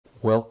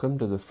Welcome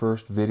to the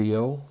first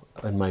video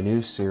in my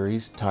new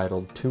series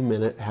titled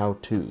 2-Minute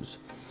How-Tos.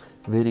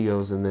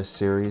 Videos in this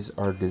series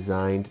are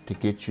designed to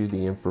get you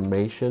the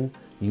information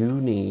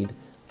you need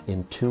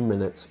in 2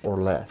 minutes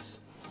or less.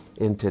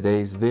 In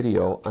today's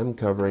video, I'm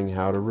covering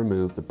how to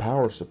remove the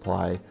power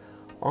supply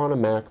on a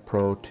Mac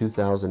Pro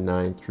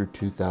 2009 through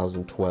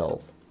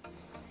 2012,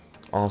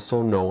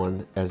 also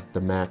known as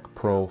the Mac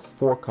Pro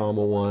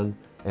 4,1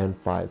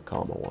 and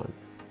 5,1.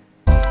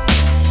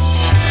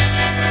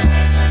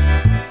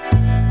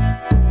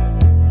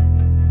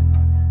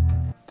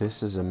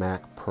 This is a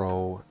Mac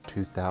Pro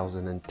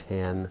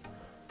 2010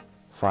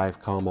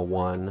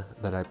 5,1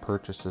 that I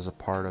purchased as a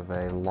part of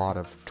a lot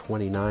of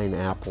 29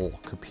 Apple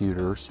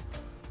computers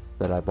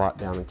that I bought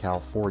down in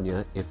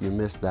California. If you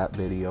missed that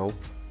video,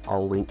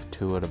 I'll link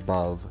to it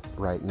above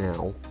right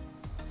now.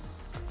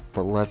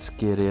 But let's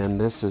get in.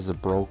 This is a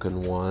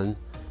broken one,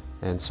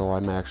 and so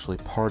I'm actually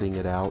parting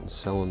it out and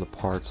selling the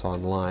parts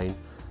online.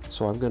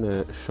 So I'm going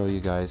to show you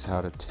guys how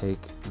to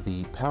take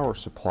the power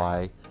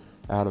supply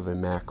out of a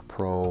Mac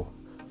Pro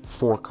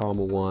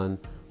 4,1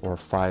 or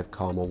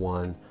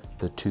 5,1,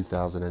 the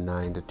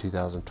 2009 to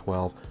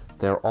 2012.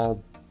 They're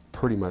all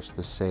pretty much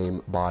the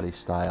same body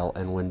style,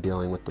 and when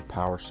dealing with the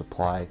power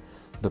supply,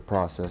 the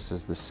process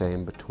is the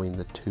same between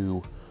the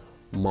two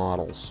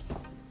models.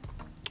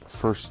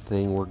 First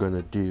thing we're going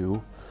to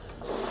do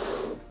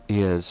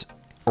is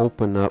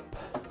open up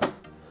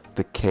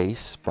the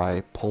case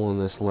by pulling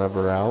this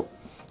lever out,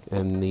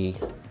 and the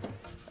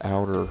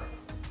outer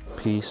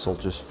piece will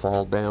just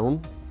fall down.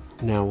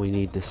 Now we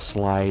need to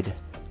slide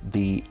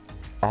the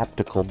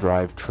optical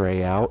drive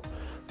tray out.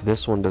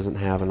 This one doesn't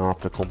have an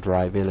optical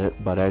drive in it,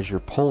 but as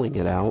you're pulling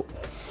it out,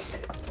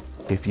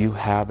 if you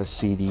have a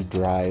CD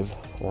drive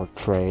or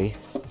tray,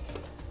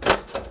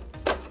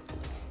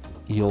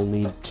 you'll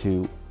need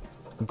to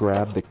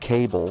grab the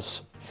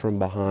cables from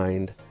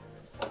behind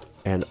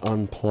and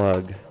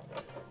unplug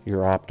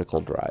your optical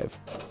drive.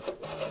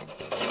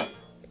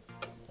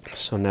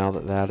 So now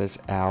that that is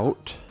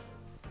out,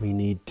 we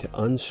need to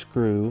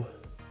unscrew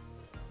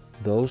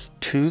those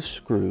two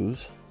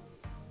screws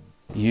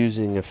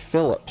using a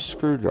Phillips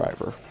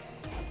screwdriver.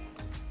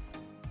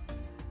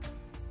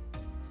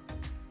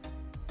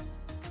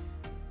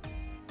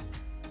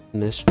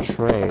 And this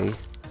tray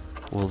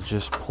will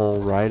just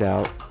pull right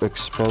out,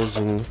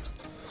 exposing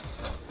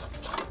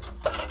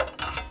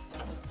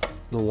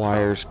the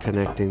wires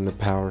connecting the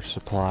power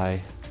supply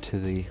to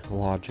the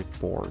logic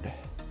board.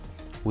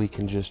 We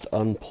can just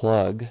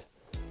unplug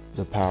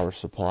the power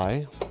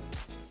supply,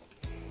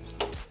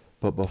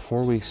 but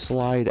before we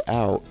slide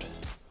out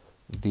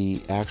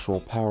the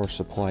actual power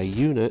supply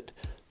unit,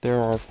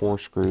 there are 4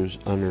 screws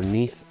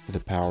underneath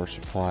the power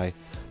supply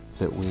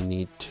that we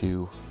need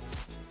to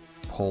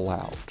pull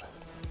out.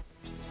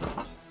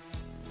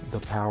 The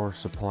power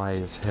supply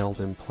is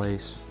held in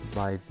place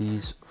by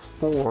these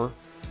 4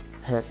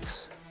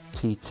 hex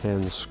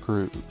T10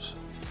 screws.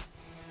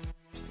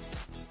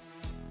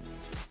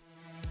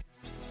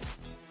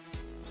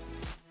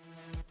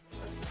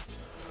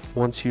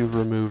 Once you've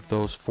removed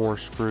those 4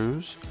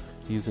 screws,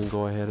 you can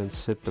go ahead and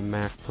sit the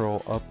Mac Pro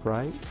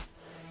upright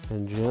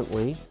and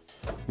gently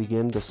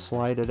begin to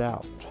slide it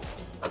out.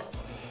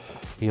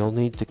 You'll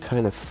need to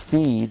kind of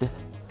feed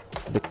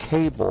the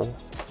cable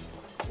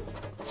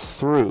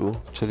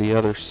through to the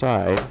other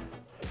side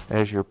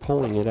as you're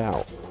pulling it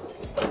out.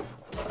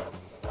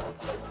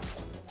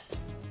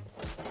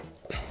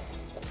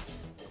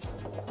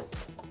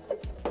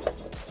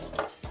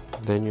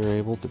 Then you're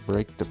able to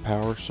break the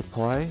power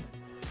supply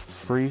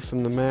free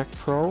from the Mac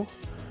Pro.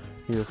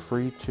 You're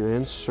free to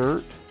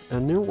insert a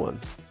new one.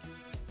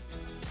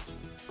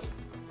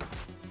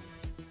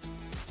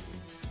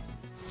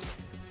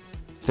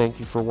 Thank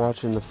you for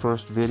watching the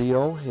first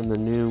video in the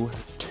new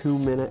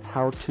 2-Minute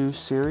How-To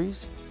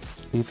series.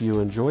 If you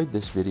enjoyed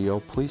this video,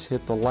 please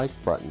hit the like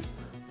button.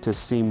 To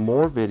see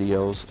more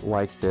videos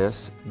like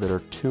this that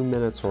are 2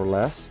 minutes or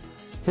less,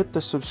 hit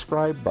the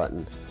subscribe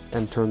button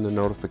and turn the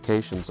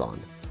notifications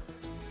on.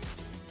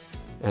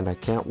 And I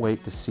can't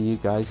wait to see you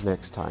guys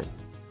next time.